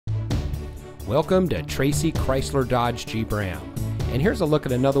Welcome to Tracy Chrysler Dodge Jeep Ram. And here's a look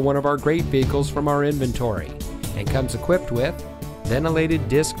at another one of our great vehicles from our inventory. And comes equipped with ventilated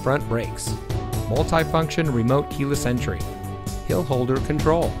disc front brakes, multifunction remote keyless entry, hill holder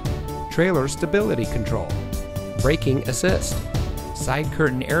control, trailer stability control, braking assist, side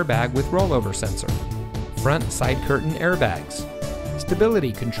curtain airbag with rollover sensor, front side curtain airbags,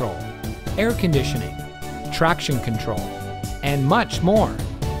 stability control, air conditioning, traction control, and much more.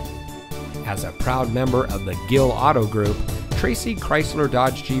 As a proud member of the Gill Auto Group, Tracy Chrysler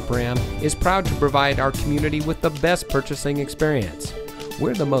Dodge Jeep Ram is proud to provide our community with the best purchasing experience.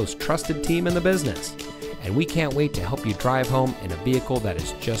 We're the most trusted team in the business, and we can't wait to help you drive home in a vehicle that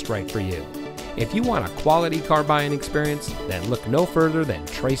is just right for you. If you want a quality car buying experience, then look no further than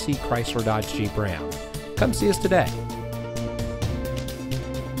Tracy Chrysler Dodge Jeep Ram. Come see us today.